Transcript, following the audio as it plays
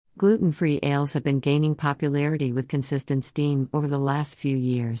Gluten-free ales have been gaining popularity with consistent steam over the last few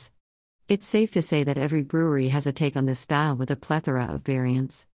years. It's safe to say that every brewery has a take on this style with a plethora of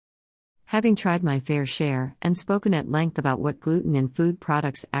variants. Having tried my fair share and spoken at length about what gluten in food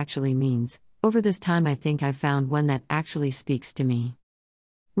products actually means, over this time I think I've found one that actually speaks to me.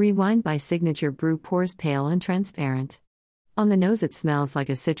 Rewind by Signature Brew pours pale and transparent. On the nose it smells like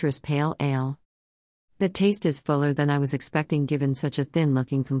a citrus pale ale. The taste is fuller than I was expecting given such a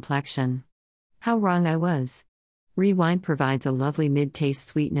thin-looking complexion. How wrong I was. Rewind provides a lovely mid-taste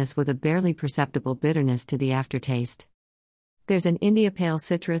sweetness with a barely perceptible bitterness to the aftertaste. There's an India Pale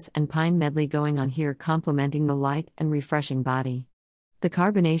citrus and pine medley going on here complementing the light and refreshing body. The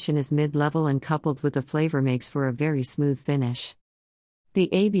carbonation is mid-level and coupled with the flavor makes for a very smooth finish. The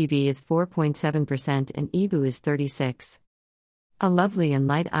ABV is 4.7% and EBU is 36. A lovely and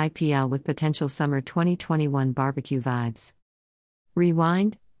light IPL with potential summer 2021 barbecue vibes.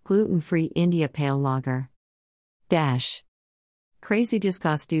 Rewind, gluten-free India Pale Lager.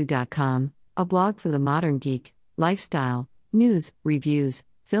 CrazyDiscostew.com, a blog for the modern geek, lifestyle, news, reviews,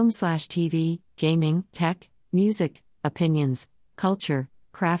 film/TV, gaming, tech, music, opinions, culture,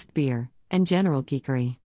 craft beer, and general geekery.